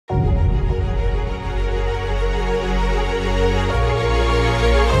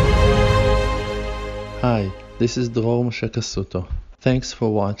This is Dror Moshe Kasuto. Thanks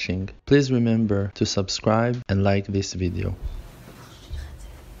for watching. Please remember to subscribe and like this video.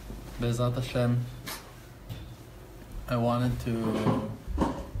 Be'ezrat Hashem, I wanted to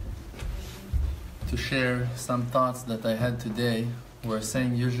share some thoughts that I had today. We're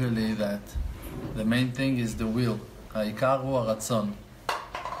saying usually that the main thing is the will. העיקר הוא הרצון.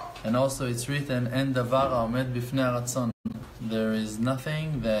 And also it's written, אין דבר העומד בפני הרצון. There is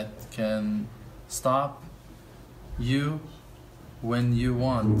nothing that can stop you when you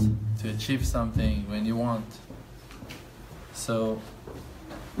want to achieve something, when you want. So,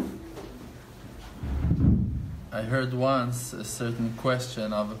 I heard once a certain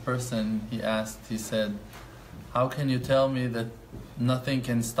question of a person. He asked, he said, how can you tell me that nothing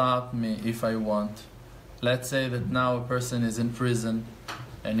can stop me if I want? Let's say that now a person is in prison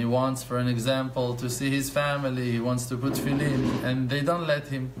and he wants, for an example, to see his family. He wants to put tefillin and they don't let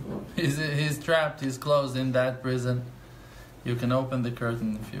him. He's trapped, he's closed in that prison. You can open the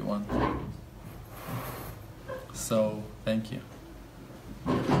curtain if you want. So, thank you.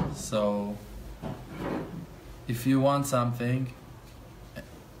 So, if you want something,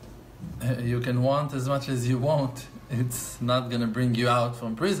 you can want as much as you want. It's not going to bring you out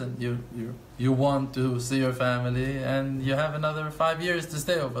from prison. You want to see your family and you have another 5 years to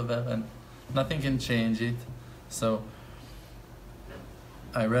stay over there and nothing can change it. So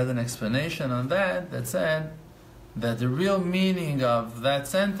I read an explanation on that said that the real meaning of that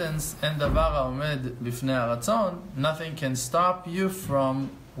sentence, אין דבר העומד בפני הרצון, nothing can stop you from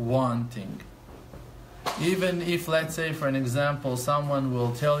wanting. Even if, let's say, for an example, someone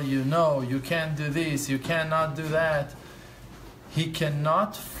will tell you, no, you can't do this, you cannot do that, he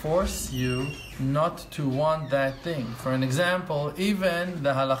cannot force you not to want that thing. For an example, even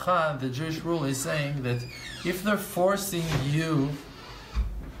the halakha, the Jewish rule, is saying that if they're forcing you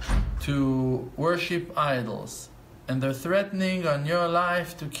to worship idols, and they're threatening on your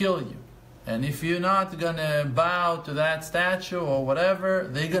life to kill you, and if you're not going to bow to that statue or whatever,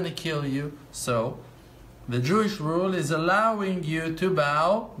 they're going to kill you. So, the Jewish rule is allowing you to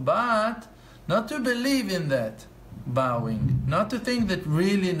bow, but not to believe in that bowing. Not to think that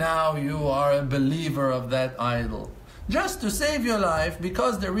really now you are a believer of that idol. Just to save your life,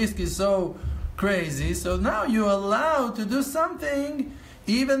 because the risk is so crazy, so now you're allowed to do something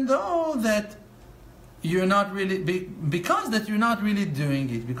even though that you're not really, because that you're not really doing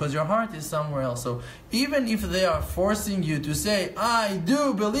it, because your heart is somewhere else. So even if they are forcing you to say, I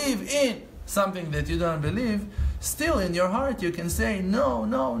do believe in something that you don't believe, still in your heart you can say, no,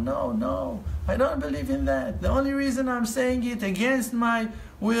 no, no, no, I don't believe in that. The only reason I'm saying it against my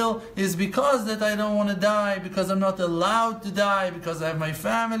will is because that I don't want to die, because I'm not allowed to die, because I have my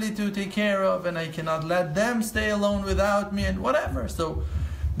family to take care of and I cannot let them stay alone without me and whatever. So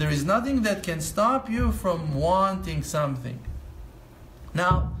there is nothing that can stop you from wanting something.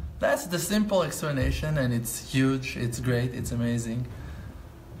 Now, that's the simple explanation, and it's huge, it's great, it's amazing.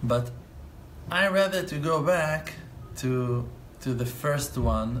 But I rather to go back to the first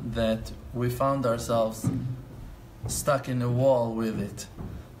one, that we found ourselves stuck in a wall with it.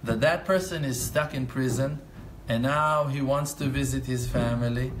 That person is stuck in prison and now he wants to visit his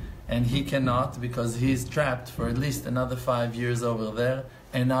family and he cannot because he's trapped for at least another 5 years over there,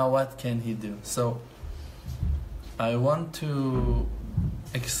 and now what can he do? So I want to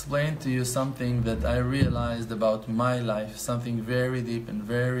explain to you something that I realized about my life, something very deep and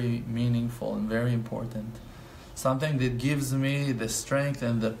very meaningful and very important, something that gives me the strength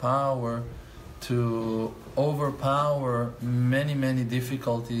and the power to overpower many, many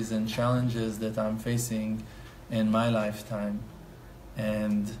difficulties and challenges that I'm facing in my lifetime.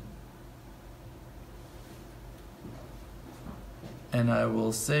 And I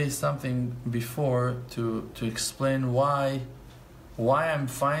will say something before to explain why I'm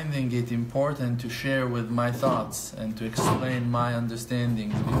finding it important to share with my thoughts and to explain my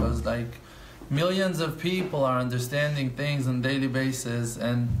understandings, because like millions of people are understanding things on a daily basis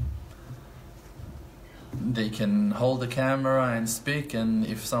and they can hold a camera and speak, and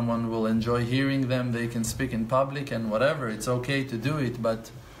if someone will enjoy hearing them, they can speak in public and whatever, it's okay to do it,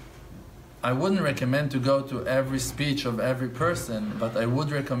 but I wouldn't recommend to go to every speech of every person, but I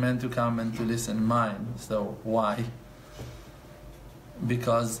would recommend to come and to listen mine. So why?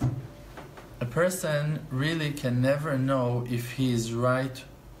 Because a person really can never know if he is right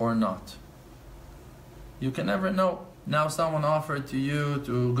or not. You can never know. Now someone offered to you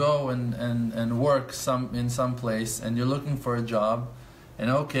to go and work in some place, and you're looking for a job,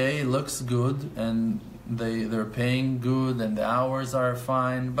 and okay, it looks good, and they're paying good, and the hours are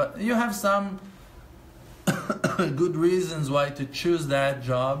fine, but you have some good reasons why to choose that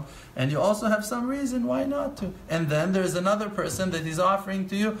job, and you also have some reason why not to. And then there's another person that is offering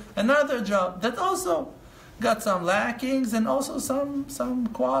to you another job that also got some lackings and also some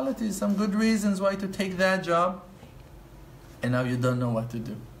qualities, some good reasons why to take that job. And now you don't know what to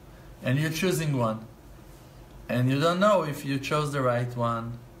do. And you're choosing one. And you don't know if you chose the right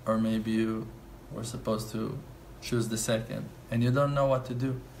one, or maybe you were supposed to choose the second. And you don't know what to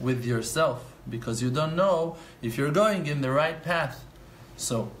do with yourself, because you don't know if you're going in the right path.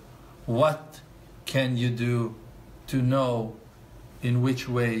 So what can you do to know in which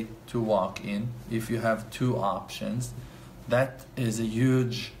way to walk in if you have two options? That is a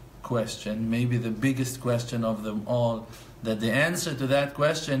huge question, maybe the biggest question of them all. That the answer to that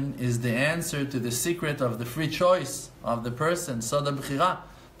question is the answer to the secret of the free choice of the person, Sod HaBechira,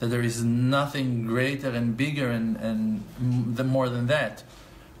 that there is nothing greater and bigger and more than that.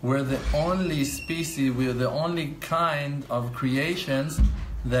 We're the only species, we're the only kind of creations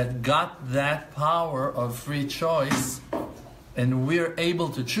that got that power of free choice, and we're able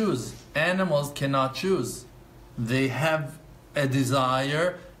to choose. Animals cannot choose. They have a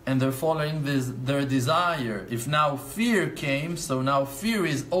desire, and they're following their desire. If now fear came, so now fear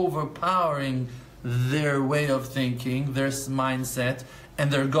is overpowering their way of thinking, their mindset,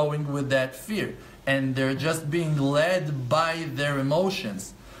 and they're going with that fear. And they're just being led by their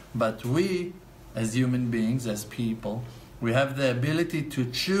emotions. But we, as human beings, as people, we have the ability to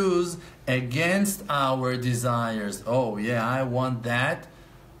choose against our desires. Oh yeah, I want that,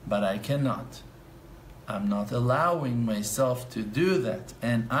 but I cannot. I'm not allowing myself to do that.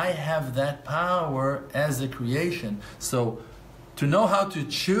 And I have that power as a creation. So to know how to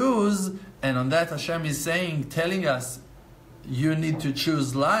choose, and on that Hashem is saying, telling us, you need to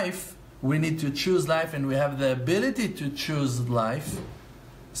choose life. We need to choose life, and we have the ability to choose life,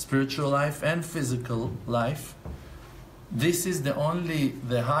 spiritual life and physical life. This is the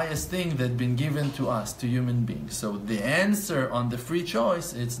highest thing that's been given to us, to human beings. So the answer on the free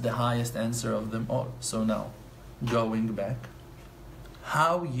choice, it's the highest answer of them all. So now, going back,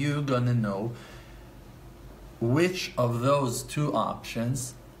 how you gonna know which of those two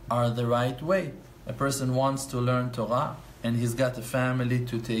options are the right way? A person wants to learn Torah, and he's got a family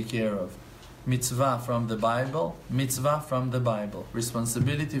to take care of. Mitzvah from the Bible, mitzvah from the Bible.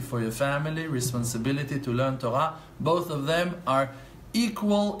 Responsibility for your family, responsibility to learn Torah. Both of them are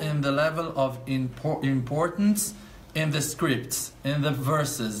equal in the level of importance in the scripts, in the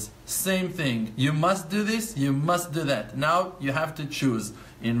verses. Same thing. You must do this, you must do that. Now you have to choose.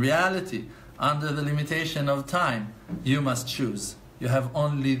 In reality, under the limitation of time, you must choose. You have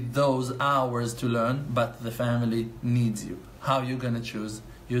only those hours to learn, but the family needs you. How are you going to choose?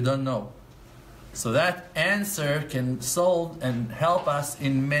 You don't know. So that answer can solve and help us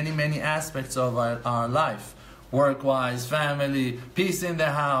in many, many aspects of our life. Work-wise, family, peace in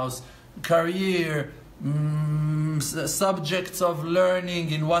the house, career, subjects of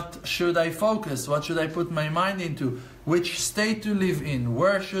learning, in what should I focus, what should I put my mind into, which state to live in,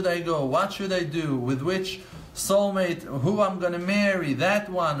 where should I go, what should I do, with which soulmate, who I'm going to marry, that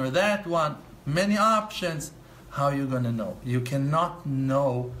one or that one, many options. How are you going to know? You cannot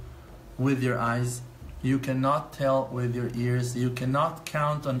know with your eyes, you cannot tell with your ears, you cannot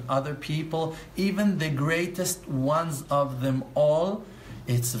count on other people, even the greatest ones of them all.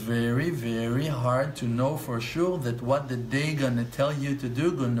 It's very, very hard to know for sure that what they gonna tell you to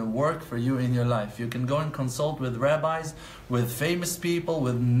do gonna work for you in your life. You can go and consult with rabbis, with famous people,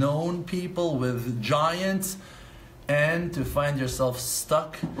 with known people, with giants, and to find yourself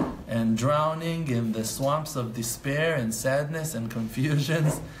stuck and drowning in the swamps of despair and sadness and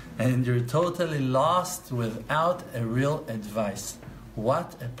confusions, and you're totally lost without a real advice.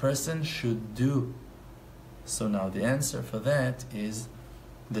 What a person should do. So now the answer for that is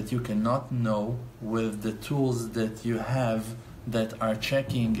that you cannot know with the tools that you have that are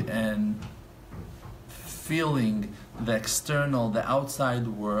checking and feeling the external, the outside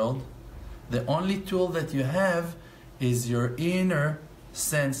world. The only tool that you have is your inner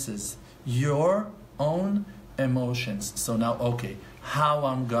senses, your own emotions. So now, okay, how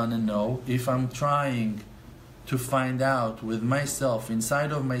I'm gonna know if I'm trying to find out with myself,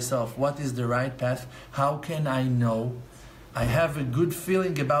 inside of myself, what is the right path? How can I know? I have a good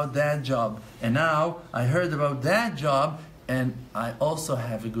feeling about that job, and now I heard about that job, and I also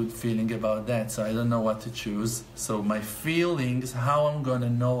have a good feeling about that, so I don't know what to choose. So my feelings, how I'm gonna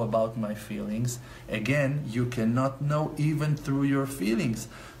know about my feelings? Again, you cannot know even through your feelings.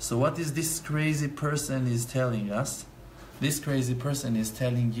 So what is this crazy person is telling us? This crazy person is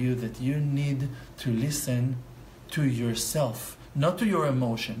telling you that you need to listen to yourself, not to your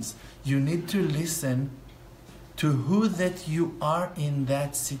emotions. You need to listen to who that you are in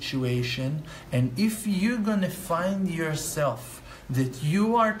that situation. And if you're going to find yourself that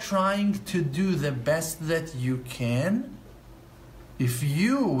you are trying to do the best that you can, if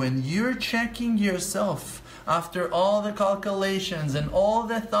you, when you're checking yourself after all the calculations and all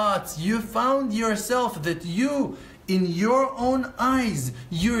the thoughts, you found yourself that you, in your own eyes,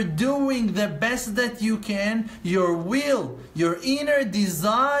 you're doing the best that you can, your will, your inner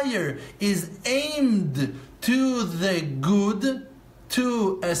desire is aimed to the good,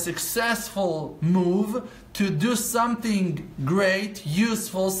 to a successful move, to do something great,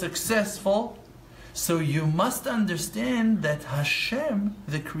 useful, successful. So you must understand that Hashem,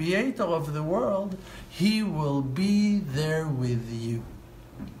 the creator of the world, He will be there with you.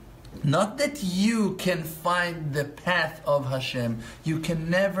 Not that you can find the path of Hashem. You can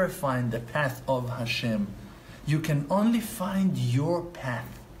never find the path of Hashem. You can only find your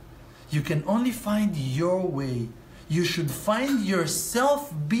path. You can only find your way. You should find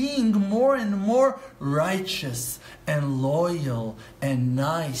yourself being more and more righteous and loyal and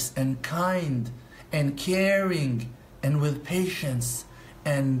nice and kind and caring and with patience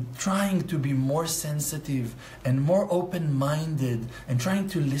and trying to be more sensitive and more open-minded and trying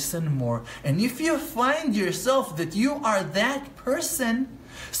to listen more. And if you find yourself that you are that person,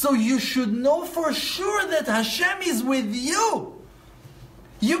 so you should know for sure that Hashem is with you.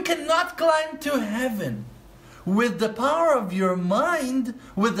 You cannot climb to heaven. With the power of your mind,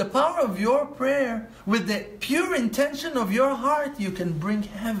 with the power of your prayer, with the pure intention of your heart, you can bring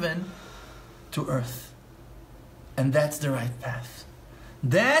heaven to earth. And that's the right path.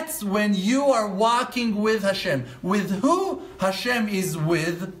 That's when you are walking with Hashem. With who Hashem is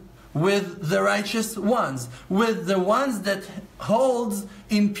with? With the righteous ones. With the ones that holds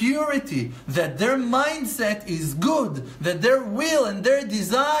in purity. That their mindset is good. That their will and their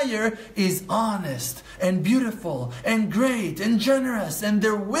desire is honest and beautiful and great and generous. And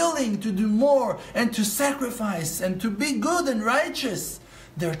they're willing to do more and to sacrifice and to be good and righteous.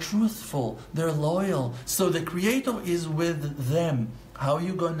 They're truthful. They're loyal. So the Creator is with them. How are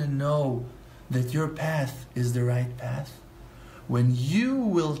you going to know that your path is the right path? When you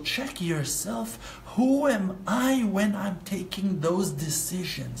will check yourself, who am I when I'm taking those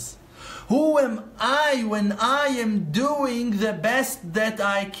decisions? Who am I when I am doing the best that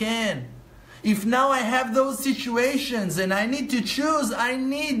I can? If now I have those situations and I need to choose, I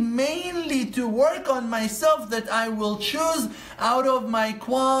need mainly to work on myself, that I will choose out of my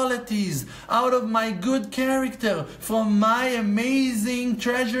qualities, out of my good character, from my amazing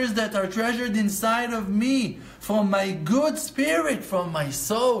treasures that are treasured inside of me, from my good spirit, from my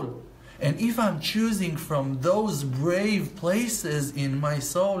soul. And if I'm choosing from those brave places in my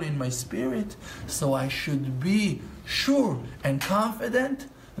soul, in my spirit, so I should be sure and confident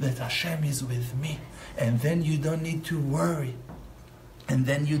that Hashem is with me. And then you don't need to worry. And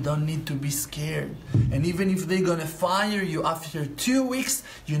then you don't need to be scared. And even if they're going to fire you after 2 weeks,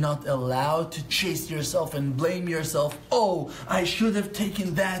 you're not allowed to chase yourself and blame yourself. Oh, I should have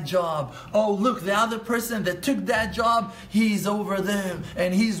taken that job. Oh, look, the other person that took that job, he's over there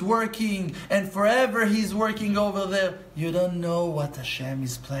and he's working and forever he's working over there. You don't know what Hashem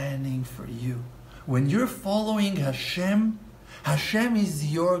is planning for you. When you're following Hashem, Hashem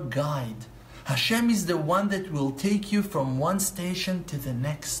is your guide. Hashem is the one that will take you from one station to the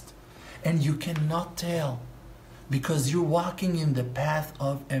next. And you cannot tell, because you're walking in the path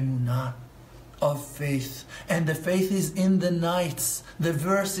of emunah, of faith. And the faith is in the nights. The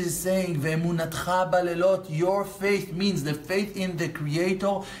verse is saying, Ve'emunatcha balelot, your faith means the faith in the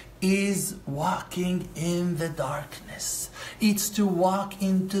Creator is walking in the darkness. It's to walk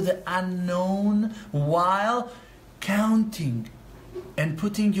into the unknown while counting and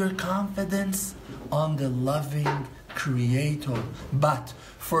putting your confidence on the loving Creator. But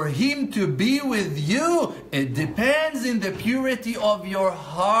for Him to be with you, it depends in the purity of your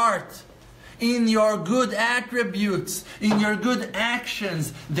heart, in your good attributes, in your good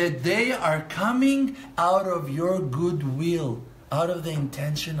actions, that they are coming out of your good will, out of the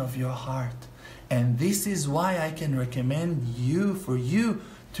intention of your heart. And this is why I can recommend for you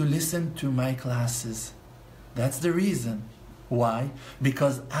to listen to my classes. That's the reason. Why?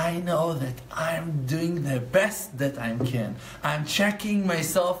 Because I know that I'm doing the best that I can. I'm checking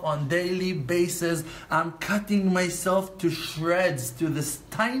myself on daily basis. I'm cutting myself to shreds, to the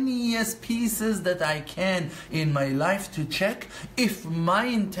tiniest pieces that I can in my life to check if my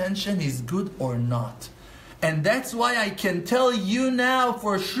intention is good or not. And that's why I can tell you now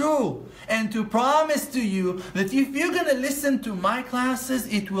for sure and to promise to you that if you're going to listen to my classes,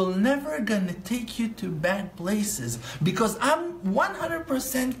 it will never going to take you to bad places. Because I'm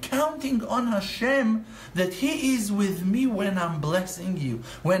 100% counting on Hashem that He is with me when I'm blessing you,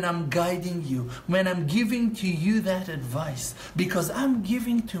 when I'm guiding you, when I'm giving to you that advice. Because I'm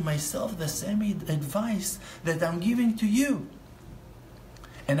giving to myself the same advice that I'm giving to you.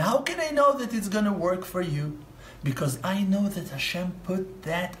 And how can I know that it's going to work for you? Because I know that Hashem put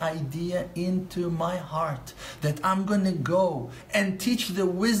that idea into my heart, that I'm going to go and teach the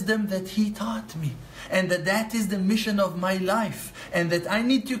wisdom that He taught me, and that is the mission of my life, and that I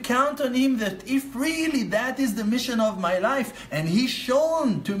need to count on Him, that if really that is the mission of my life, and He's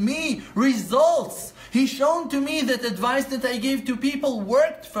shown to me results, He's shown to me that advice that I gave to people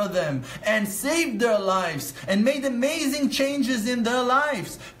worked for them and saved their lives and made amazing changes in their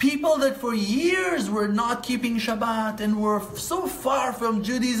lives. People that for years were not keeping Shabbat and were so far from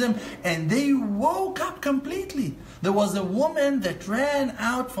Judaism, and they woke up completely. There was a woman that ran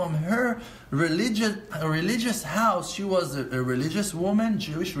out from her religious house. She was a religious woman,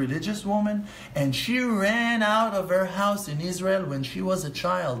 Jewish religious woman, and she ran out of her house in Israel when she was a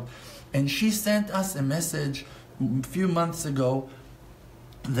child. And she sent us a message a few months ago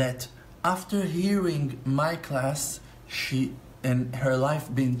that after hearing my class, and her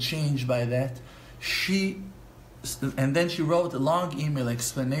life being changed by that, and then she wrote a long email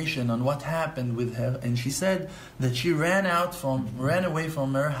explanation on what happened with her, and she said that she ran away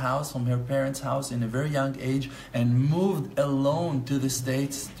from her house, from her parents' house in a very young age, and moved alone to the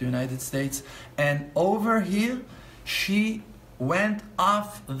States, to the United States, and over here she went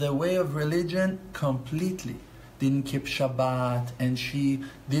off the way of religion completely. Didn't keep Shabbat, and she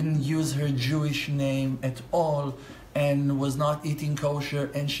didn't use her Jewish name at all, and was not eating kosher,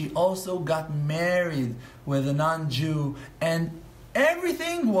 and she also got married with a non-Jew, and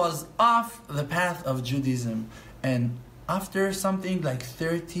everything was off the path of Judaism. And after something like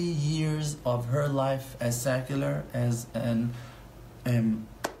 30 years of her life as secular, as an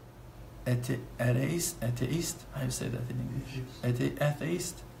atheist, how you say that in English?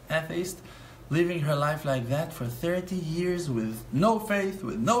 Atheist, living her life like that for 30 years with no faith,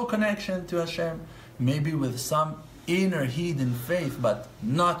 with no connection to Hashem, maybe with some inner hidden faith, but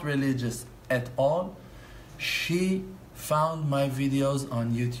not religious at all. She found my videos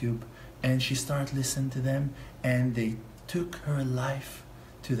on YouTube, and she started listening to them, and they took her life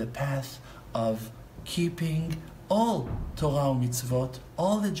to the path of keeping all Torah mitzvot,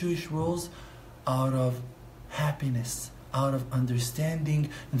 all the Jewish rules, out of happiness, out of understanding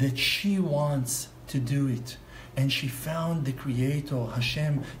that she wants to do it. And she found the Creator,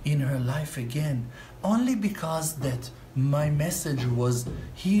 Hashem, in her life again, only because that my message was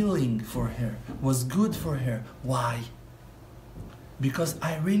healing for her, was good for her. Why? Because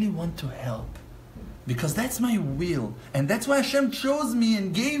I really want to help. Because that's my will. And that's why Hashem chose me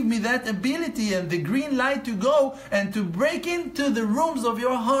and gave me that ability and the green light to go and to break into the rooms of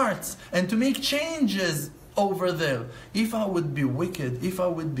your hearts and to make changes over there. If I would be wicked, if I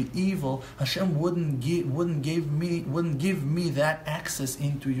would be evil, Hashem wouldn't give me that access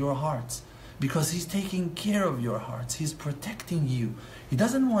into your hearts. Because He's taking care of your hearts. He's protecting you. He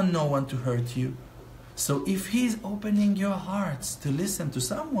doesn't want no one to hurt you. So if He's opening your hearts to listen to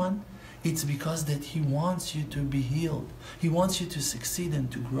someone, it's because that He wants you to be healed. He wants you to succeed and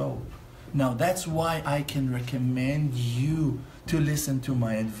to grow. Now that's why I can recommend you to listen to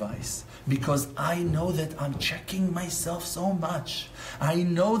my advice. Because I know that I'm checking myself so much. I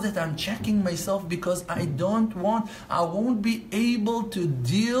know that I'm checking myself because I won't be able to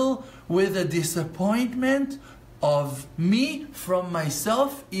deal with the disappointment of me from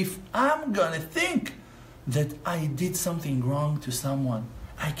myself if I'm gonna think that I did something wrong to someone.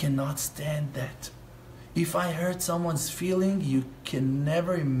 I cannot stand that. If I hurt someone's feeling, you can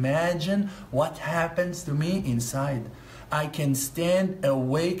never imagine what happens to me inside. I can stand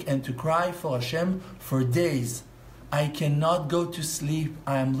awake and to cry for Hashem for days. I cannot go to sleep.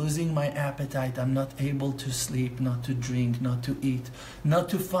 I am losing my appetite. I'm not able to sleep, not to drink, not to eat, not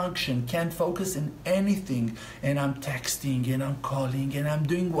to function. Can't focus in anything. And I'm texting and I'm calling and I'm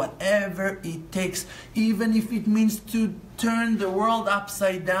doing whatever it takes. Even if it means to turn the world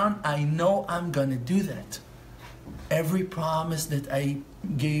upside down, I know I'm gonna do that. Every promise that I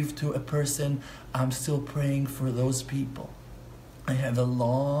gave to a person, I'm still praying for those people. I have a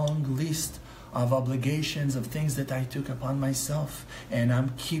long list of obligations, of things that I took upon myself, and I'm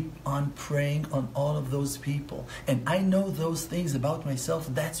keep on praying on all of those people. And I know those things about myself.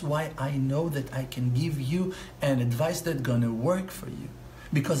 That's why I know that I can give you an advice that's gonna work for you.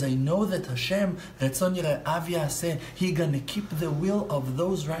 Because I know that Hashem, Retzon Yire'av Yaseh, He gonna keep the will of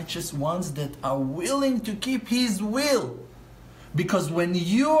those righteous ones that are willing to keep His will. Because when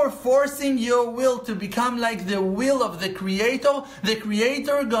you're forcing your will to become like the will of the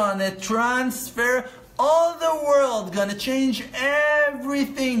Creator gonna transfer all the world, gonna change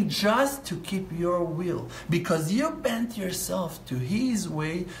everything just to keep your will. Because you bent yourself to His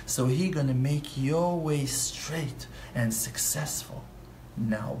way, so He gonna make your way straight and successful.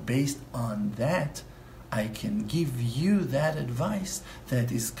 Now, based on that, I can give you that advice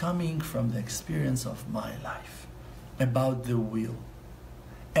that is coming from the experience of my life. About the will.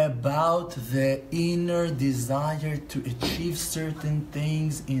 About the inner desire to achieve certain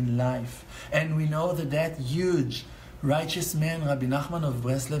things in life. And we know that huge righteous man, Rabbi Nachman of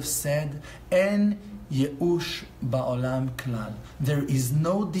Breslev, said, En yeush ba'olam klal. There is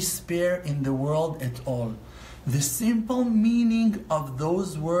no despair in the world at all. The simple meaning of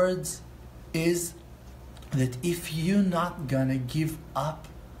those words is that if you're not gonna give up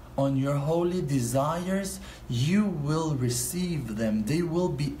on your holy desires, you will receive them. They will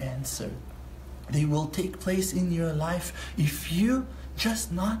be answered. They will take place in your life if you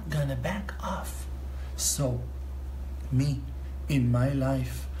just not gonna back off. So, me, in my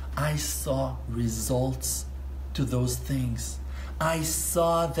life, I saw results to those things. I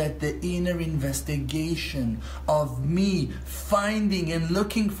saw that the inner investigation of me finding and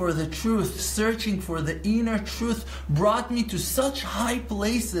looking for the truth, searching for the inner truth, brought me to such high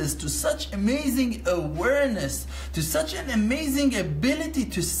places, to such amazing awareness, to such an amazing ability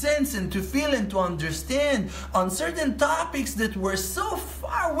to sense and to feel and to understand on certain topics that were so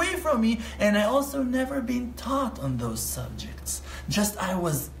far away from me, and I also never been taught on those subjects. Just I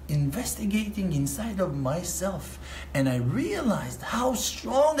was investigating inside of myself, and I realized how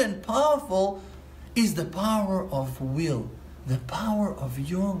strong and powerful is the power of will, the power of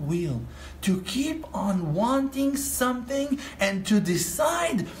your will, to keep on wanting something and to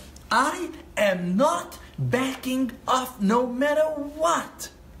decide, I am not backing off no matter what.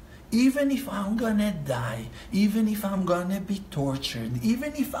 Even if I'm gonna die, even if I'm gonna be tortured,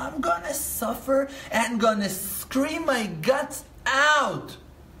 even if I'm gonna suffer and gonna scream my guts out,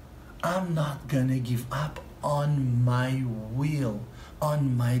 I'm not gonna give up on my will,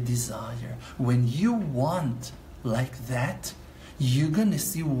 on my desire. When you want like that, you're gonna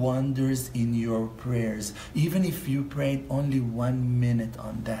see wonders in your prayers, even if you prayed only 1 minute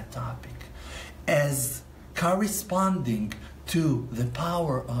on that topic. As corresponding to the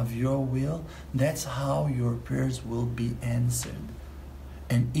power of your will, that's how your prayers will be answered.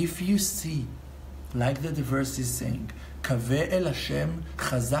 And if you see, like the verse is saying, Kaveh el Hashem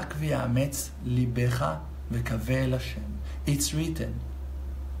chazak v'yametz libecha v'kaveh el Hashem. It's written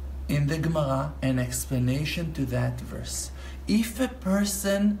in the Gemara, an explanation to that verse. If a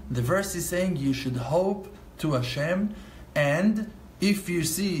person, the verse is saying you should hope to Hashem, and if you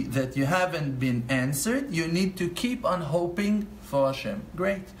see that you haven't been answered, you need to keep on hoping for Hashem.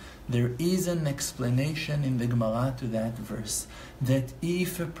 Great. There is an explanation in the Gemara to that verse, that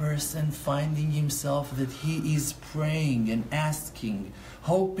if a person finding himself that he is praying and asking,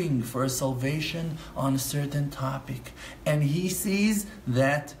 hoping for salvation on a certain topic, and he sees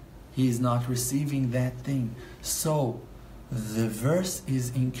that he is not receiving that thing, so the verse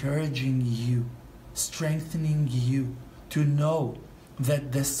is encouraging you, strengthening you to know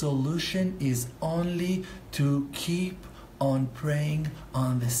that the solution is only to keep on praying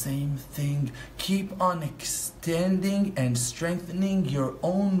on the same thing. Keep on extending and strengthening your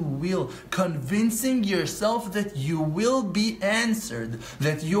own will, convincing yourself that you will be answered,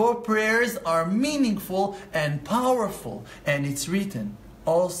 that your prayers are meaningful and powerful. And it's written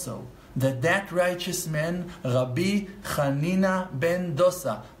also that righteous man, Rabbi Chanina ben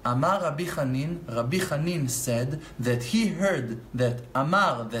Dosa, Amar Rabbi Chanin said that he heard that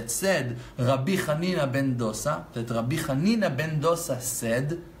Amar, that said Rabbi Chanina ben Dosa, that Rabbi Chanina ben Dosa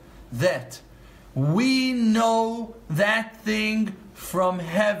said that we know that thing from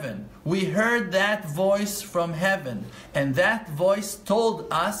heaven. We heard that voice from heaven, and that voice told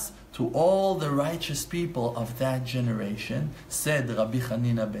us, to all the righteous people of that generation, said Rabbi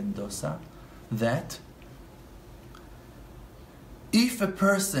Chanina ben Dosa, that if a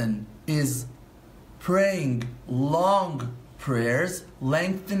person is praying long prayers,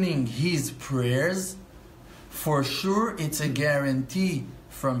 lengthening his prayers, for sure it's a guarantee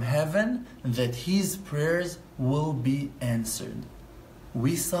from heaven that his prayers will be answered.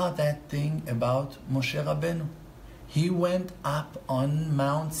 We saw that thing about Moshe Rabbeinu. He went up on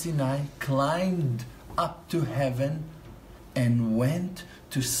Mount Sinai, climbed up to heaven, and went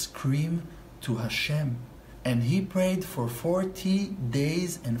to scream to Hashem, And he prayed for 40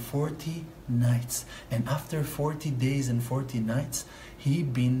 days and 40 nights. And after 40 days and 40 nights, he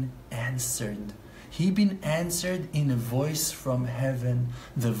been answered. He been answered in a voice from heaven,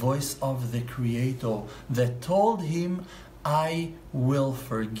 the voice of the Creator, that told him, I will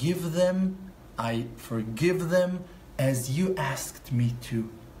forgive them. I forgive them as you asked me to.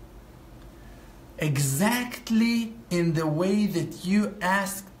 Exactly in the way that you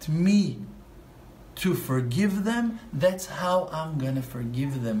asked me to forgive them, that's how I'm going to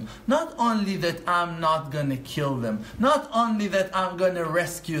forgive them. Not only that I'm not going to kill them, not only that I'm going to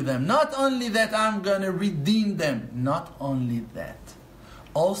rescue them, not only that I'm going to redeem them, not only that,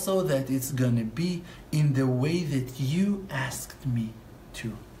 also that it's going to be in the way that you asked me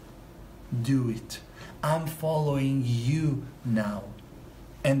to do it. I'm following you now.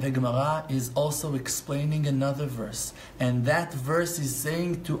 And the Gemara is also explaining another verse. And that verse is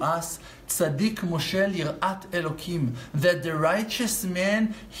saying to us, Tzadik Moshe Lirat Elokim, that the righteous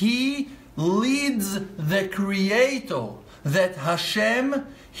man, he leads the Creator. That Hashem,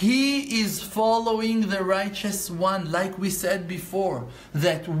 he is following the righteous one. Like we said before,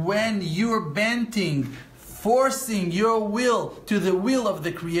 that when you're bending, forcing your will to the will of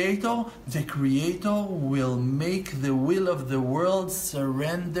the Creator will make the will of the world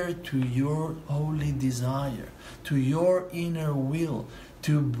surrender to your holy desire, to your inner will,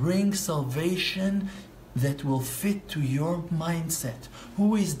 to bring salvation that will fit to your mindset.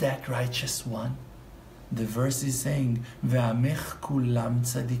 Who is that righteous one? The verse is saying, Ve'amech kulam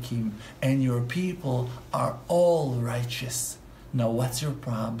tzadikim, and your people are all righteous. Now what's your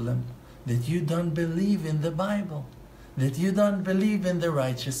problem? That you don't believe in the Bible, that you don't believe in the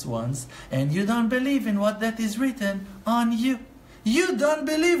righteous ones, and you don't believe in what that is written on you. You don't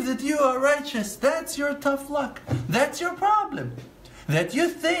believe that you are righteous. That's your tough luck. That's your problem. That you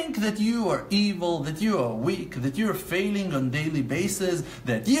think that you are evil, that you are weak, that you are failing on daily basis,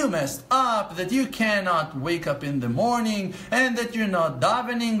 that you messed up, that you cannot wake up in the morning, and that you're not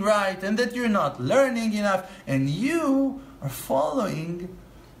davening right, and that you're not learning enough, and you are following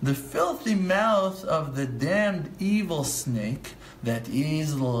the filthy mouth of the damned evil snake that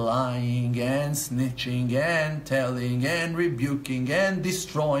is lying and snitching and telling and rebuking and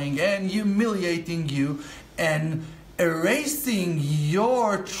destroying and humiliating you and erasing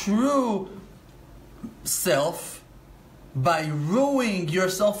your true self by ruining your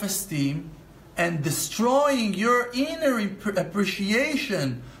self-esteem and destroying your inner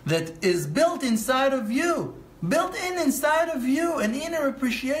appreciation that is built inside of you. Built-in inside of you, an inner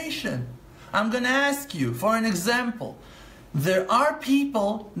appreciation. I'm going to ask you for an example. There are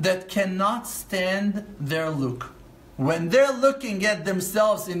people that cannot stand their look. When they're looking at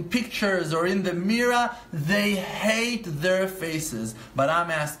themselves in pictures or in the mirror, they hate their faces. But I'm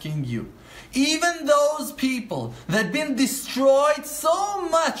asking you, even those people that have been destroyed so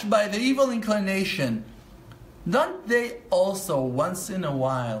much by the evil inclination, don't they also once in a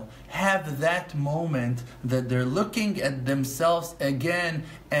while have that moment that they're looking at themselves again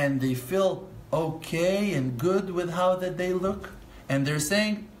and they feel okay and good with how that they look? And they're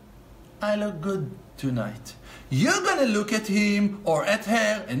saying, I look good tonight. You're going to look at him or at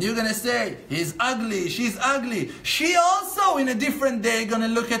her and you're going to say, he's ugly, she's ugly. She also in a different day going to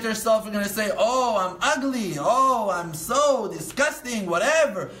look at herself and going to say, oh, I'm ugly, oh, I'm so disgusting,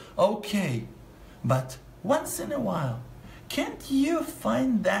 whatever. Okay, but once in a while, can't you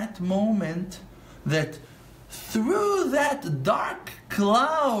find that moment that through that dark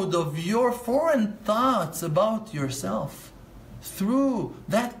cloud of your foreign thoughts about yourself, through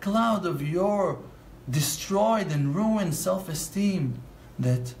that cloud of your destroyed and ruined self-esteem,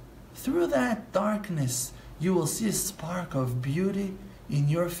 that through that darkness you will see a spark of beauty in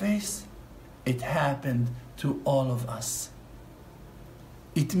your face? It happened to all of us.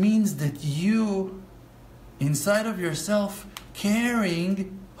 It means that you inside of yourself,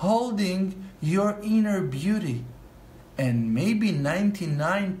 carrying, holding your inner beauty. And maybe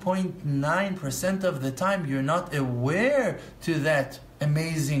 99.9% of the time you're not aware to that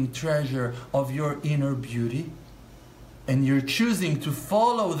amazing treasure of your inner beauty. And you're choosing to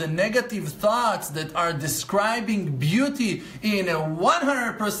follow the negative thoughts that are describing beauty in a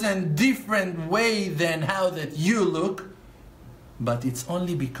 100% different way than how that you look. But it's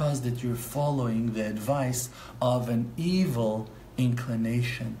only because that you're following the advice of an evil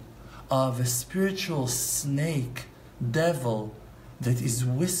inclination, of a spiritual snake, devil, that is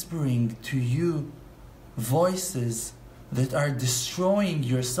whispering to you voices that are destroying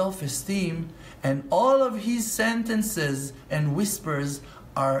your self-esteem, and all of his sentences and whispers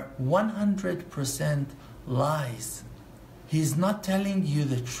are 100% lies. He's not telling you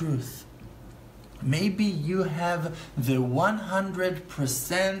the truth. Maybe you have the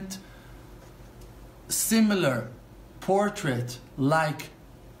 100% similar portrait like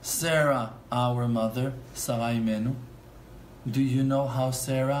Sarah, our mother, Sarah Imenu. Do you know how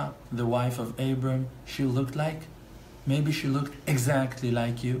Sarah, the wife of Abram, she looked like? Maybe she looked exactly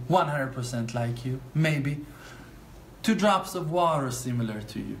like you, 100% like you, maybe. 2 drops of water similar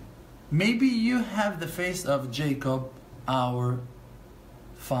to you. Maybe you have the face of Jacob, our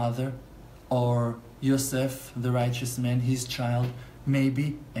father, or Yosef, the righteous man, his child,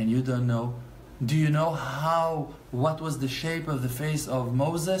 maybe, and you don't know. Do you know what was the shape of the face of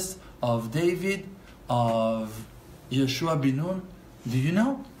Moses, of David, of Yeshua bin Nun? Do you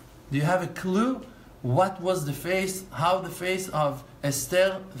know? Do you have a clue what was the face, how the face of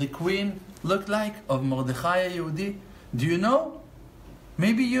Esther, the queen, looked like, of Mordechai Yehudi? Do you know?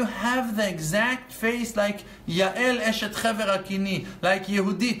 Maybe you have the exact face like Yael Eshet Chever Akini, like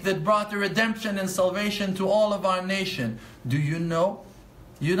Yehudit that brought the redemption and salvation to all of our nation. Do you know?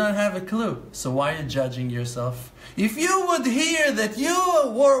 You don't have a clue. So why are you judging yourself? If you would hear that you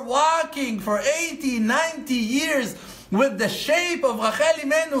were walking for 80, 90 years with the shape of Rachel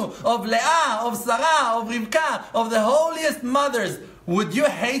Imenu, of Leah, of Sarah, of Rivka, of the holiest mothers, would you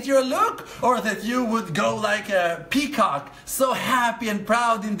hate your look? Or that you would go like a peacock, so happy and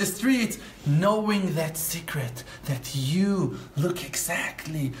proud in the streets, knowing that secret, that you look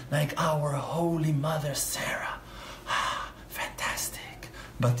exactly like our holy mother Sarah? Fantastic.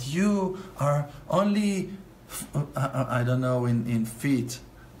 But you are only, I don't know, in feet.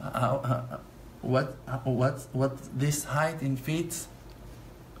 What this height in feet?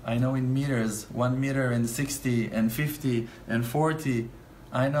 I know in meters, 1 meter and 60 and 50 and 40.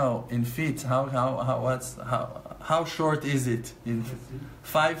 I know in feet. How short is it? In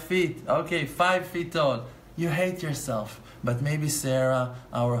 5 feet. Okay, 5 feet tall. You hate yourself, but maybe Sarah,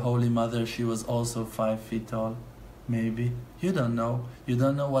 our holy mother, she was also 5 feet tall. Maybe you don't know. You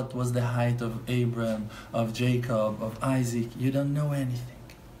don't know what was the height of Abraham, of Jacob, of Isaac. You don't know anything.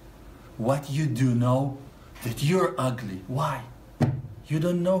 What you do know, that you're ugly. Why? You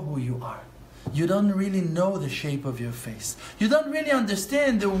don't know who you are. You don't really know the shape of your face. You don't really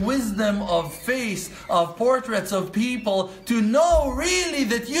understand the wisdom of face, of portraits of people, to know really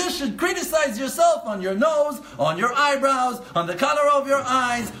that you should criticize yourself on your nose, on your eyebrows, on the color of your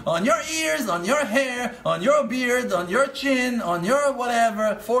eyes, on your ears, on your hair, on your beard, on your chin, on your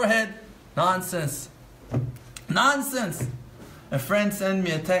whatever, forehead. Nonsense. Nonsense. A friend sent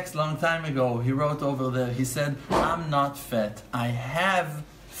me a text long time ago. He wrote over there, he said, I'm not fat. I have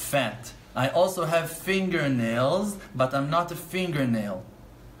fat. I also have fingernails, but I'm not a fingernail.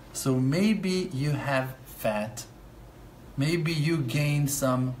 So maybe you have fat. Maybe you gained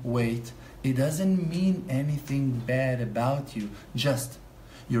some weight. It doesn't mean anything bad about you. Just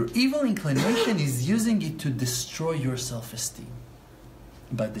your evil inclination is using it to destroy your self-esteem.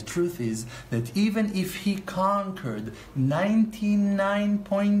 But the truth is that even if he conquered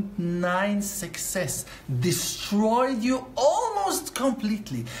 99.9 success, destroyed you almost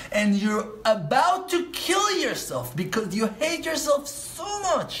completely, and you're about to kill yourself because you hate yourself so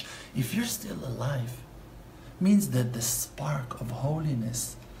much, if you're still alive, means that the spark of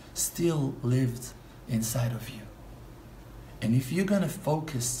holiness still lives inside of you. And if you're going to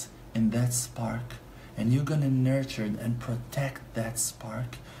focus in that spark, and you're going to nurture and protect that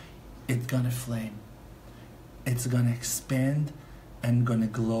spark, it's going to flame. It's going to expand and going to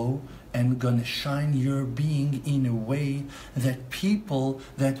glow and going to shine your being in a way that people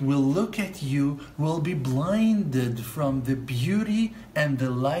that will look at you will be blinded from the beauty and the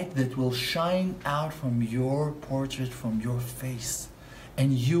light that will shine out from your portrait, from your face.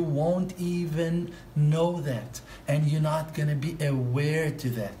 And you won't even know that. And you're not going to be aware to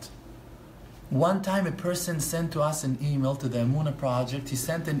that. One time a person sent to us an email, to the Emunah project. He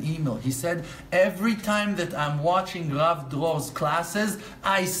sent an email. He said, every time that I'm watching Rav Dror's classes,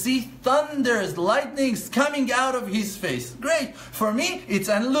 I see thunders, lightnings coming out of his face. Great. For me, it's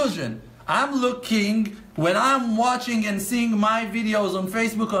an illusion. I'm looking, when I'm watching and seeing my videos on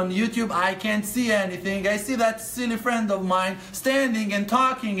Facebook, on YouTube, I can't see anything. I see that silly friend of mine standing and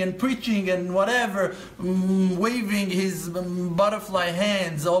talking and preaching and whatever, waving his butterfly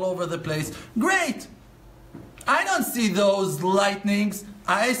hands all over the place. Great! I don't see those lightnings.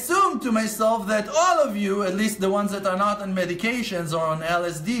 I assume to myself that all of you, at least the ones that are not on medications or on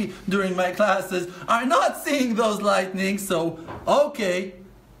LSD during my classes, are not seeing those lightnings, so okay.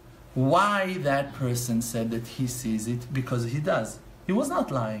 Why that person said that he sees it? Because he does. He was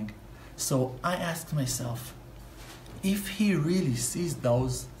not lying. So I asked myself, if he really sees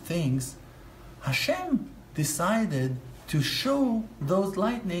those things, Hashem decided to show those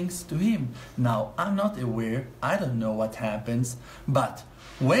lightnings to him. Now, I'm not aware, I don't know what happens, but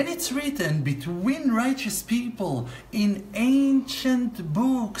when it's written between righteous people in ancient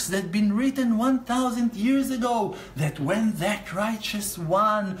books that have been written 1,000 years ago, that when that righteous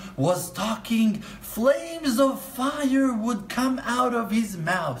one was talking, flames of fire would come out of his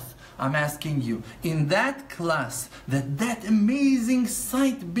mouth. I'm asking you, in that class, that amazing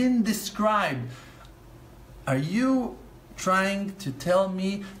sight been described, are you trying to tell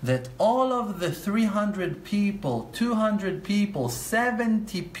me that all of the 300 people, 200 people,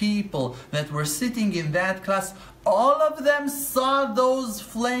 70 people that were sitting in that class, all of them saw those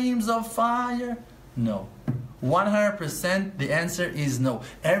flames of fire? No. 100% the answer is no.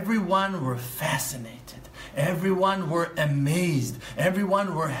 Everyone were fascinated. Everyone were amazed.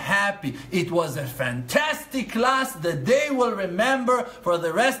 Everyone were happy. It was a fantastic class that they will remember for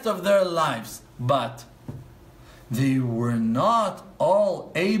the rest of their lives. But they were not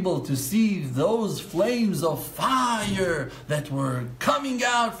all able to see those flames of fire that were coming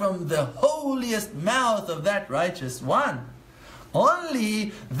out from the holiest mouth of that righteous one.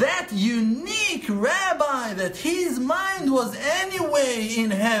 Only that unique rabbi that his mind was anyway in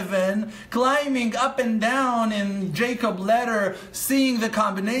heaven, climbing up and down in Jacob's letter, seeing the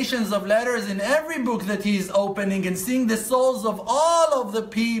combinations of letters in every book that he's opening, and seeing the souls of all of the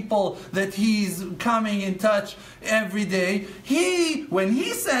people that he's coming in touch every day. When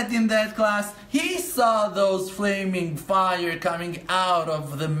he sat in that class, he saw those flaming fire coming out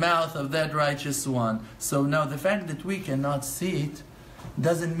of the mouth of that righteous one. So now the fact that we cannot see it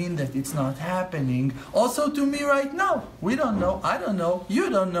doesn't mean that it's not happening also to me right now. We don't know, I don't know,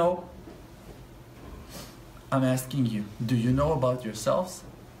 you don't know. I'm asking you, do you know about yourselves?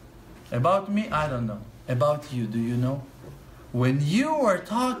 About me, I don't know. About you, do you know? When you are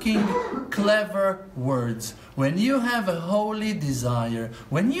talking clever words, when you have a holy desire,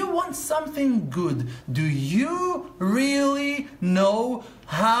 when you want something good, do you really know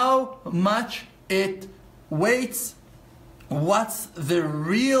how much it weighs? What's the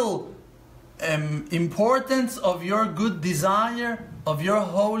real importance of your good desire, of your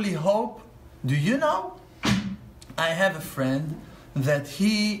holy hope? Do you know? I have a friend that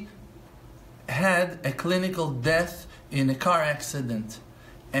he had a clinical death in a car accident,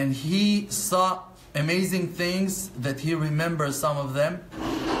 and he saw amazing things that he remembers some of them.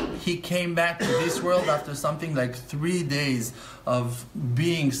 He came back to this world after something like 3 days of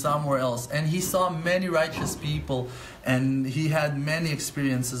being somewhere else, and he saw many righteous people, and he had many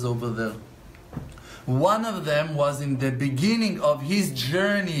experiences over there. One of them was in the beginning of his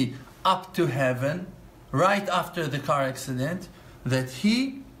journey up to heaven, right after the car accident, that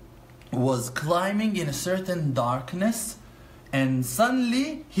he was climbing in a certain darkness, and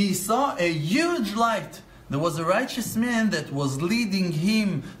suddenly he saw a huge light. There was a righteous man that was leading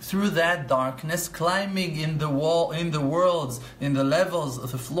him through that darkness, climbing in the wall, in the worlds, in the levels,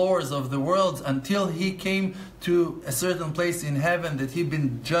 the floors of the worlds, until he came to a certain place in heaven that he'd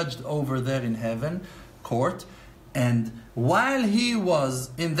been judged over there in heaven court. And while he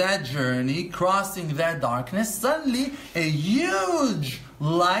was in that journey, crossing that darkness, suddenly a huge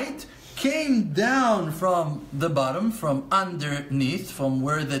light came down from the bottom, from underneath, from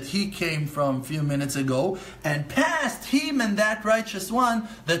where that he came from a few minutes ago, and passed him and that righteous one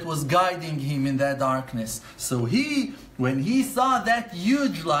that was guiding him in that darkness. So when he saw that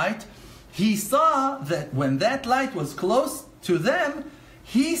huge light, he saw that when that light was close to them,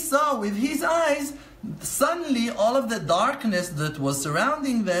 he saw with his eyes, suddenly all of the darkness that was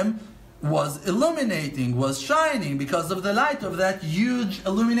surrounding them was illuminating, was shining because of the light of that huge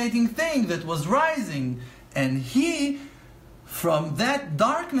illuminating thing that was rising. And from that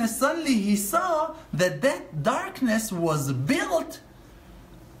darkness, suddenly he saw that that darkness was built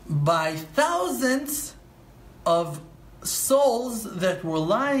by thousands of souls that were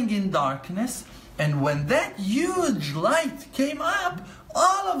lying in darkness. And when that huge light came up,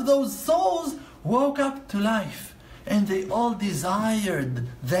 all of those souls woke up to life. And they all desired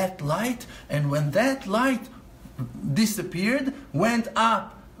that light. And when that light disappeared, went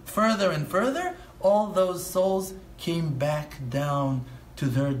up further and further, all those souls came back down to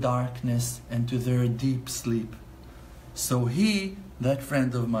their darkness and to their deep sleep. So that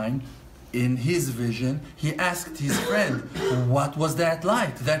friend of mine, in his vision, he asked his friend, what was that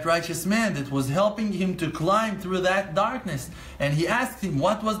light? That righteous man that was helping him to climb through that darkness. And he asked him,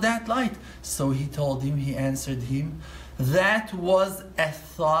 what was that light? So he told him, he answered him, that was a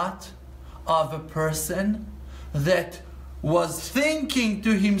thought of a person that was thinking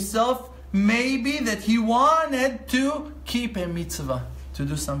to himself, maybe that he wanted to keep a mitzvah, to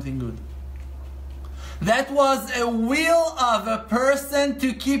do something good. That was a will of a person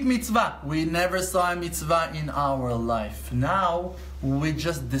to keep mitzvah. We never saw a mitzvah in our life. Now, we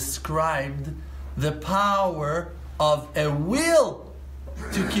just described the power of a will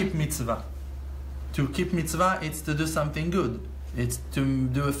to keep mitzvah. To keep mitzvah, it's to do something good. It's to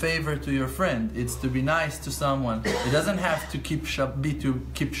do a favor to your friend. It's to be nice to someone. It doesn't have to keep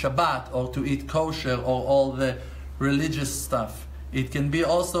Shabbat or to eat kosher or all the religious stuff. It can be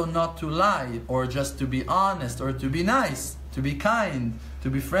also not to lie or just to be honest or to be nice, to be kind, to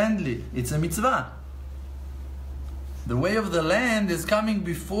be friendly. It's a mitzvah. The way of the land is coming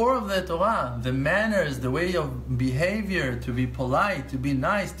before the Torah. The manners, the way of behavior, to be polite, to be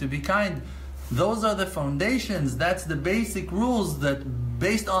nice, to be kind. Those are the foundations. That's the basic rules that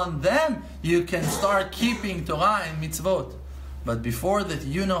based on them you can start keeping Torah and mitzvot. But before that,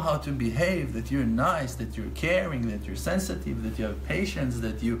 you know how to behave, that you're nice, that you're caring, that you're sensitive, that you have patience,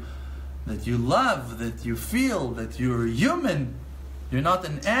 that you love, that you feel, that you're human. You're not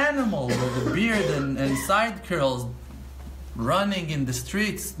an animal with a beard and side curls running in the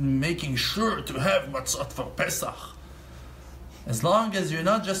streets, making sure to have matzot for Pesach. As long as you're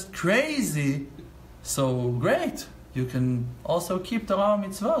not just crazy, so great. You can also keep Torah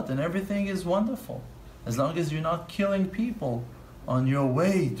mitzvot and everything is wonderful. As long as you're not killing people on your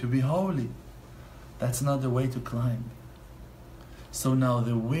way to be holy. That's not the way to climb. So now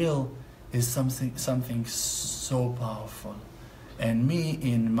the will is something so powerful. And me,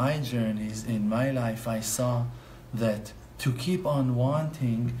 in my journeys, in my life, I saw that to keep on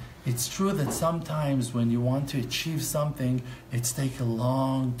wanting, it's true that sometimes when you want to achieve something, it's take a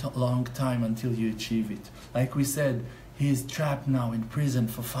long time until you achieve it. Like we said, he is trapped now in prison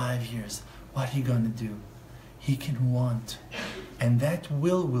for 5 years. What he gonna do? He can want. And that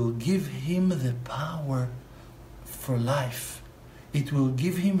will give him the power for life. It will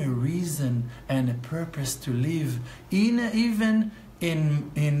give him a reason and a purpose to live, even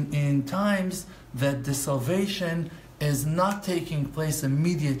in times that the salvation is not taking place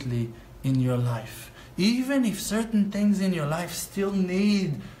immediately in your life. Even if certain things in your life still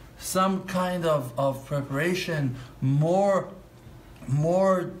need some kind of preparation, more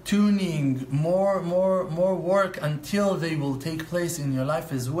tuning, more work until they will take place in your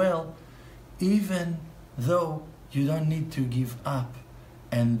life as well, even though you don't need to give up.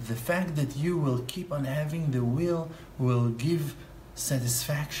 And the fact that you will keep on having the will give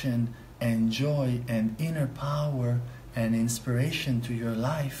satisfaction and joy and inner power and inspiration to your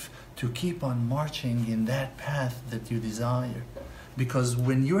life to keep on marching in that path that you desire. Because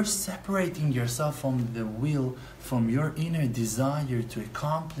when you're separating yourself from the will, from your inner desire to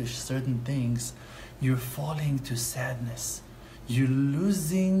accomplish certain things, you're falling to sadness. You're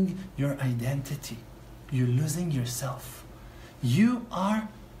losing your identity. You're losing yourself. You are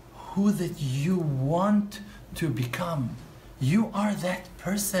who that you want to become. You are that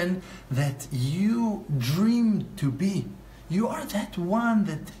person that you dream to be. You are that one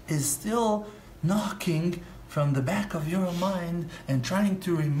that is still knocking from the back of your mind and trying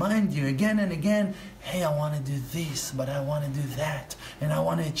to remind you again and again, hey, I want to do this, but I want to do that, and I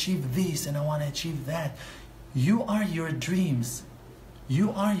want to achieve this, and I want to achieve that. You are your dreams.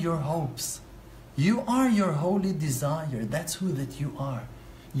 You are your hopes. You are your holy desire. That's who that you are.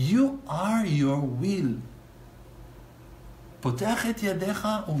 You are your will. פותח את ידיך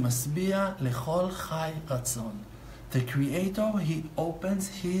ומשביע לכל חי רצון. The Creator, He opens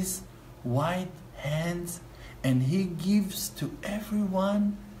His wide hands and He gives to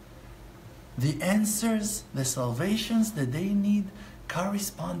everyone the answers, the salvations that they need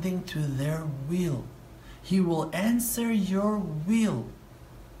corresponding to their will. He will answer your will.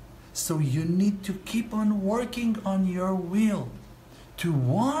 So you need to keep on working on your will, to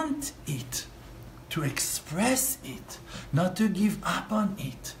want it, to express it, not to give up on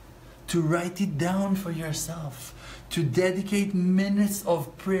it, to write it down for yourself, to dedicate minutes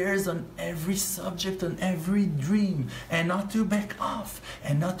of prayers on every subject, on every dream, and not to back off,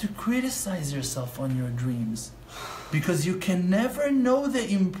 and not to criticize yourself on your dreams. Because you can never know the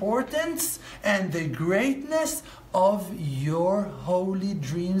importance and the greatness of your holy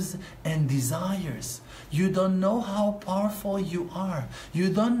dreams and desires. You don't know how powerful you are. You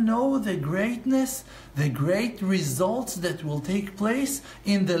don't know the greatness, the great results that will take place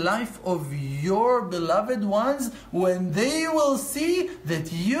in the life of your beloved ones when they will see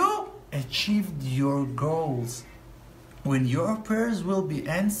that you achieved your goals. When your prayers will be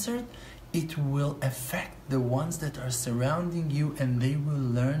answered, it will affect the ones that are surrounding you, and they will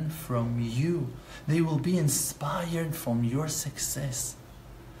learn from you. They will be inspired from your success.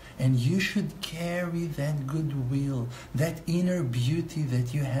 And you should carry that goodwill, that inner beauty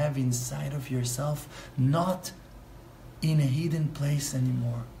that you have inside of yourself, not in a hidden place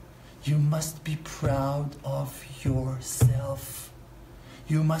anymore. You must be proud of yourself.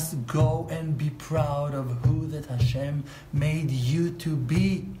 You must go and be proud of who that Hashem made you to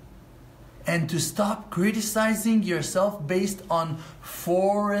be. And to stop criticizing yourself based on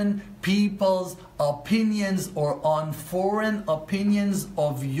foreign people's opinions or on foreign opinions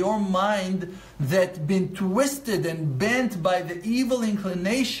of your mind that been twisted and bent by the evil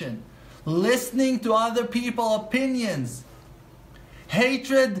inclination. Listening to other people's opinions.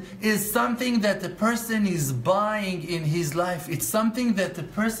 Hatred is something that the person is buying in his life. It's something that the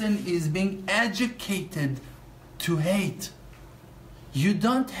person is being educated to hate. You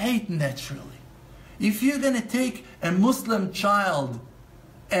don't hate naturally. If you're going to take a Muslim child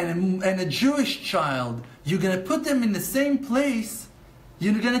and a Jewish child, you're going to put them in the same place.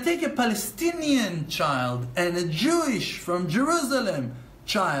 You're going to take a Palestinian child and a Jewish from Jerusalem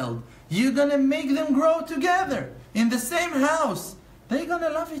child. You're going to make them grow together in the same house. They're going to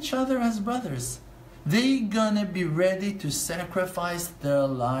love each other as brothers. They're going to be ready to sacrifice their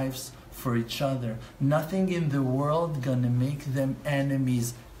lives for each other. Nothing in the world gonna make them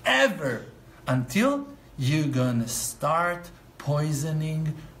enemies ever, until you're gonna start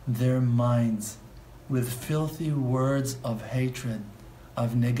poisoning their minds with filthy words of hatred,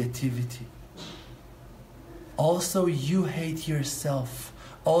 of negativity. Also, you hate yourself.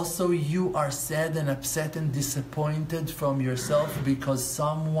 Also, you are sad and upset and disappointed from yourself because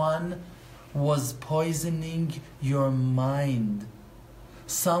someone was poisoning your mind.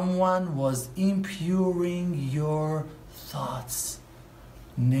 Someone was impuring your thoughts,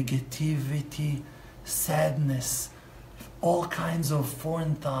 negativity, sadness, all kinds of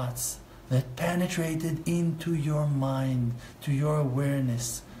foreign thoughts that penetrated into your mind, to your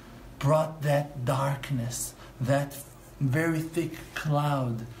awareness, brought that darkness, that very thick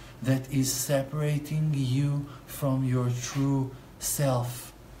cloud that is separating you from your true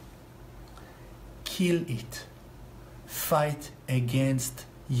self. Kill it. Fight against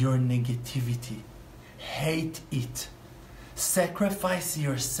your negativity. Hate it. Sacrifice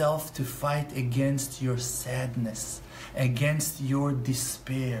yourself to fight against your sadness, against your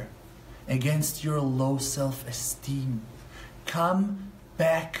despair, against your low self-esteem. Come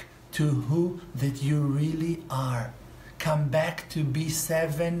back to who that you really are. Come back to be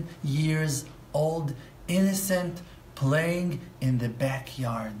 7 years old, innocent, playing in the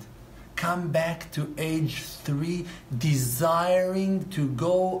backyard. Come back to age 3, desiring to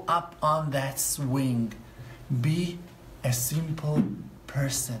go up on that swing. Be a simple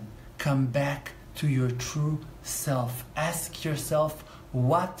person. Come back to your true self. Ask yourself,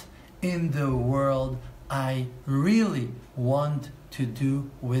 what in the world I really want to do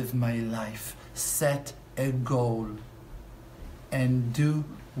with my life. Set a goal and do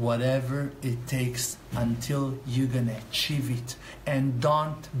whatever it takes until you're gonna achieve it. And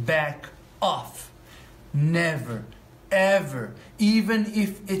don't back off. Never, ever, even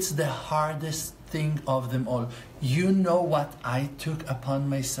if it's the hardest thing of them all. You know what I took upon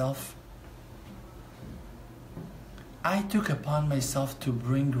myself? I took upon myself to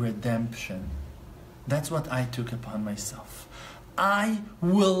bring redemption. That's what I took upon myself. I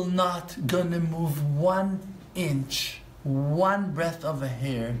will not gonna move 1 inch, 1 breath of a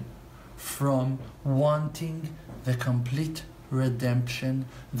hair from wanting the complete redemption,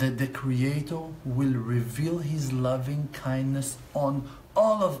 that the Creator will reveal His loving kindness on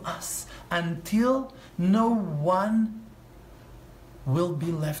all of us until no one will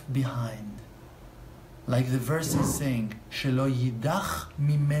be left behind. Like the verse is saying, Shelo yidach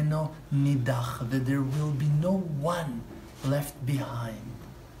mimeno nidach, that there will be no one left behind.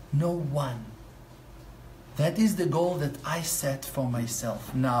 No one. That is the goal that I set for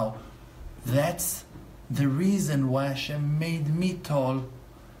myself. Now, that's the reason why Hashem made me tall,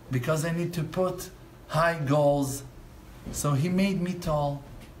 because I need to put high goals. So He made me tall,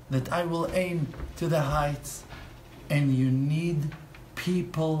 that I will aim to the heights. And you need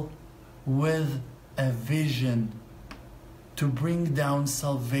people with a vision to bring down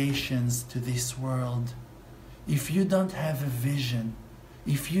salvations to this world. If you don't have a vision,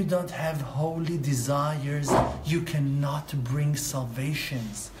 if you don't have holy desires, you cannot bring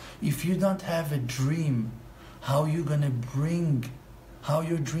salvations. If you don't have a dream, how you gonna bring, how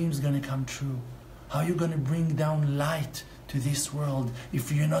your dream's gonna come true? How you gonna bring down light to this world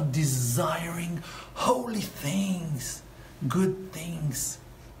if you're not desiring holy things, good things?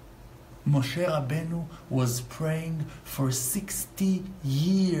 Moshe Rabbeinu was praying for 60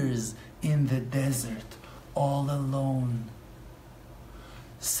 years in the desert, all alone.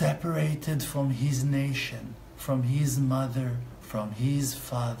 separated from his nation, from his mother, from his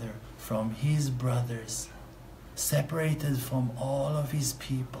father, from his brothers, separated from all of his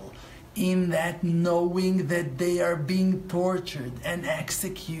people, in that knowing that they are being tortured and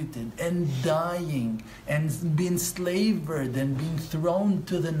executed and dying and being enslaved and being thrown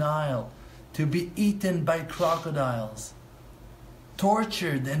to the Nile to be eaten by crocodiles,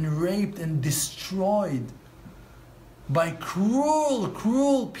 tortured and raped and destroyed by cruel,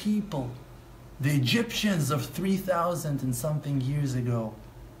 cruel people, the Egyptians of 3,000 and something years ago.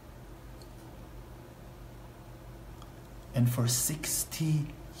 And for 60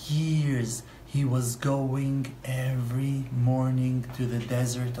 years he was going every morning to the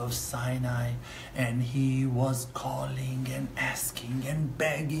desert of Sinai, and he was calling and asking and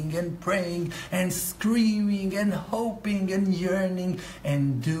begging and praying and screaming and hoping and yearning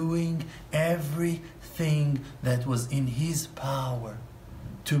and doing everything that was in his power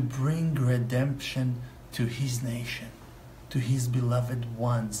to bring redemption to his nation, to his beloved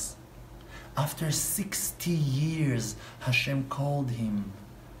ones. After 60 years, Hashem called him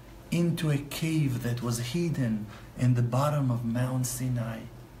into a cave that was hidden in the bottom of Mount Sinai.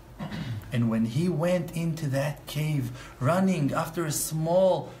 And when he went into that cave, running after a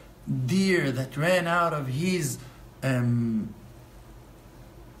small deer that ran out of his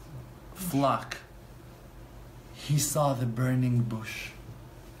flock, he saw the burning bush.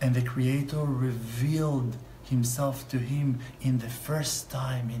 And the Creator revealed himself to him in the first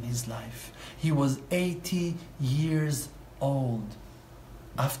time in his life. He was 80 years old.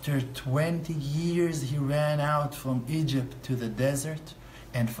 After 20 years he ran out from Egypt to the desert,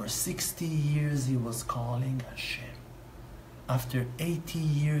 and for 60 years he was calling Hashem. After 80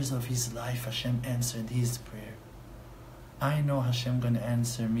 years of his life, Hashem answered his prayer. I know Hashem going to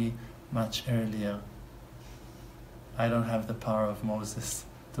answer me much earlier. I don't have the power of Moses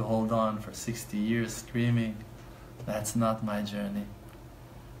to hold on for 60 years screaming. That's not my journey.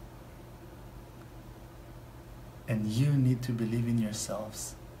 And you need to believe in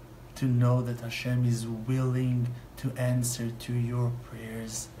yourselves, to know that Hashem is willing to answer to your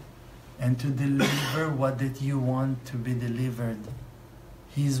prayers and to deliver what that you want to be delivered.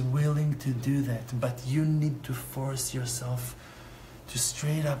 He is willing to do that, but you need to force yourself to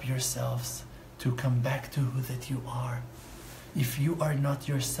straight up yourselves, to come back to who that you are. If you are not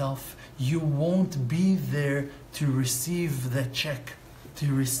yourself, you won't be there to receive the check,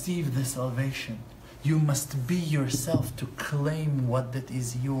 to receive the salvation. You must be yourself to claim what that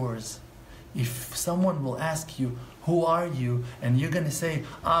is yours. If someone will ask you, who are you? And you're going to say,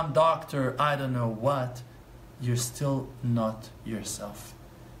 I'm doctor, I don't know what. You're still not yourself.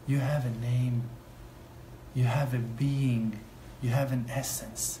 You have a name. You have a being. You have an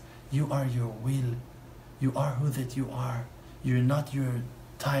essence. You are your will. You are who that you are. You're not your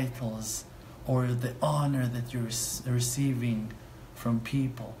titles or the honor that you're receiving from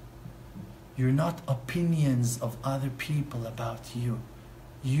people. You're not opinions of other people about you.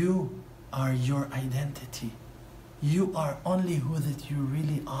 You are your identity. You are only who that you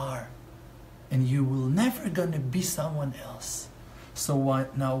really are. And you will never gonna be someone else. So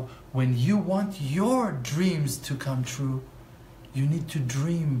what now, when you want your dreams to come true, you need to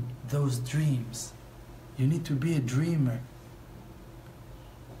dream those dreams. You need to be a dreamer.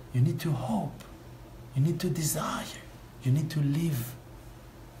 You need to hope. You need to desire. You need to live.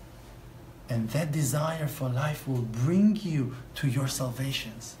 And that desire for life will bring you to your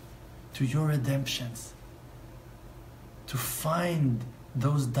salvations, to your redemptions, to find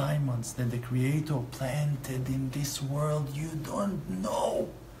those diamonds that the Creator planted in this world. You don't know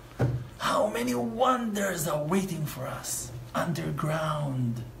how many wonders are waiting for us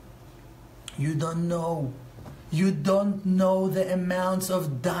underground. You don't know. You don't know the amounts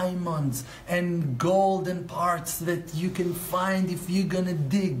of diamonds and golden parts that you can find if you're gonna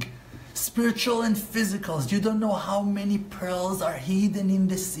dig. Spiritual and physicals. You don't know how many pearls are hidden in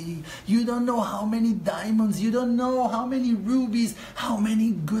the sea. You don't know how many diamonds. You don't know how many rubies, how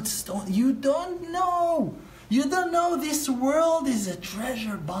many good stones. You don't know. You don't know. This world is a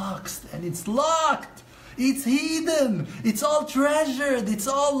treasure box and it's locked. It's hidden. It's all treasured. It's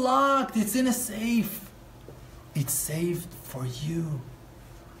all locked. It's in a safe. It's saved for you.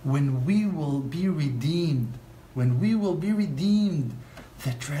 When we will be redeemed,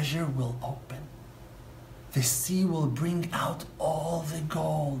 the treasure will open. The sea will bring out all the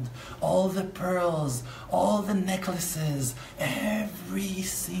gold, all the pearls, all the necklaces, every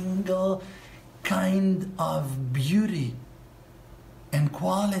single kind of beauty and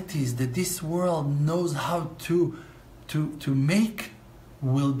qualities that this world knows how to make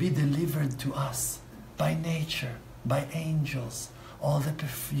will be delivered to us by nature, by angels. all the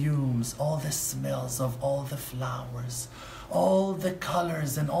perfumes, all the smells of all the flowers, all the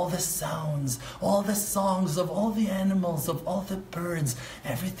colors and all the sounds, all the songs of all the animals, of all the birds.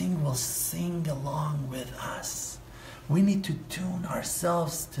 Everything will sing along with us. We need to tune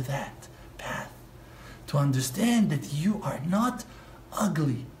ourselves to that path, to understand that you are not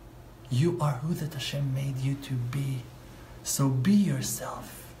ugly. You are who that Hashem made you to be. So be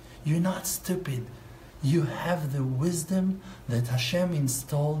yourself. You're not stupid. You have the wisdom that Hashem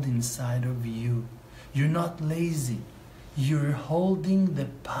installed inside of you. You're not lazy. You're holding the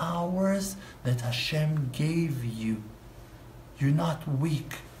powers that Hashem gave you. You're not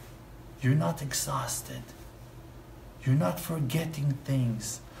weak. You're not exhausted. You're not forgetting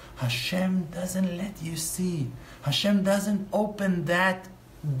things. Hashem doesn't let you see. Hashem doesn't open that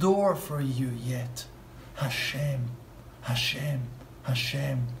door for you yet. Hashem, Hashem,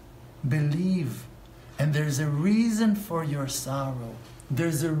 Hashem. Believe. And there's a reason for your sorrow.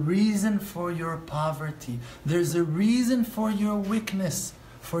 There's a reason for your poverty. There's a reason for your weakness,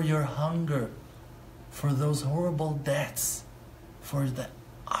 for your hunger, for those horrible deaths, for the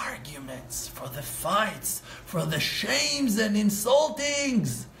arguments, for the fights, for the shames and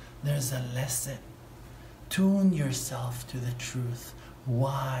insultings. There's a lesson. Tune yourself to the truth.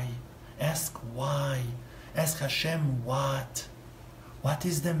 Why? Ask why. Ask Hashem what? What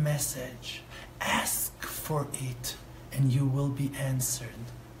is the message? Ask for it and you will be answered.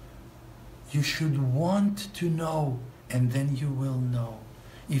 You should want to know and then you will know.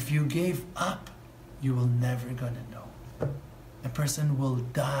 If you gave up, you will never gonna know. A person will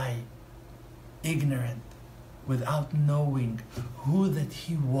die ignorant, without knowing who that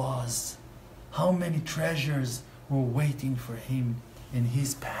he was, how many treasures were waiting for him in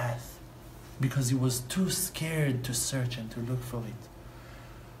his path, because he was too scared to search and to look for it.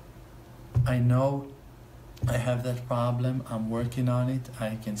 I know I have that problem. I'm working on it.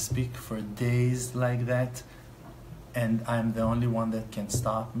 I can speak for days like that, and I'm the only one that can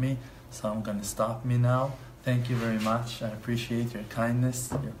stop me, so I'm going to stop me now. Thank you very much. I appreciate your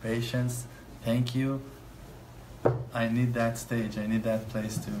kindness, your patience. Thank you. I need that stage. I need that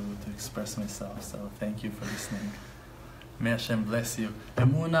place to express myself. So thank you for listening. May Hashem bless you.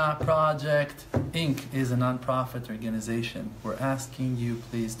 Emunah Project Inc. is a non-profit organization. We're asking you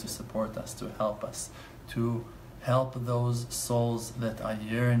please to support us, to help those souls that are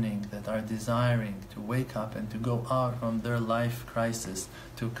yearning, that are desiring to wake up and to go out from their life crisis,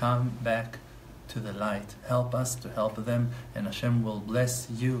 to come back to the light. Help us to help them, and Hashem will bless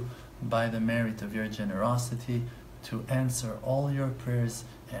you by the merit of your generosity to answer all your prayers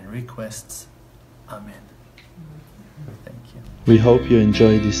and requests. Amen. Thank you. We hope you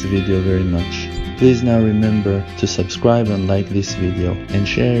enjoyed this video very much. Please now remember to subscribe and like this video and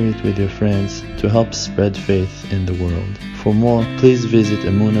share it with your friends to help spread faith in the world. For more, please visit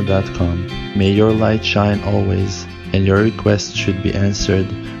emunah.com. May your light shine always, and your requests should be answered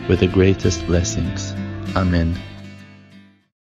with the greatest blessings. Amen.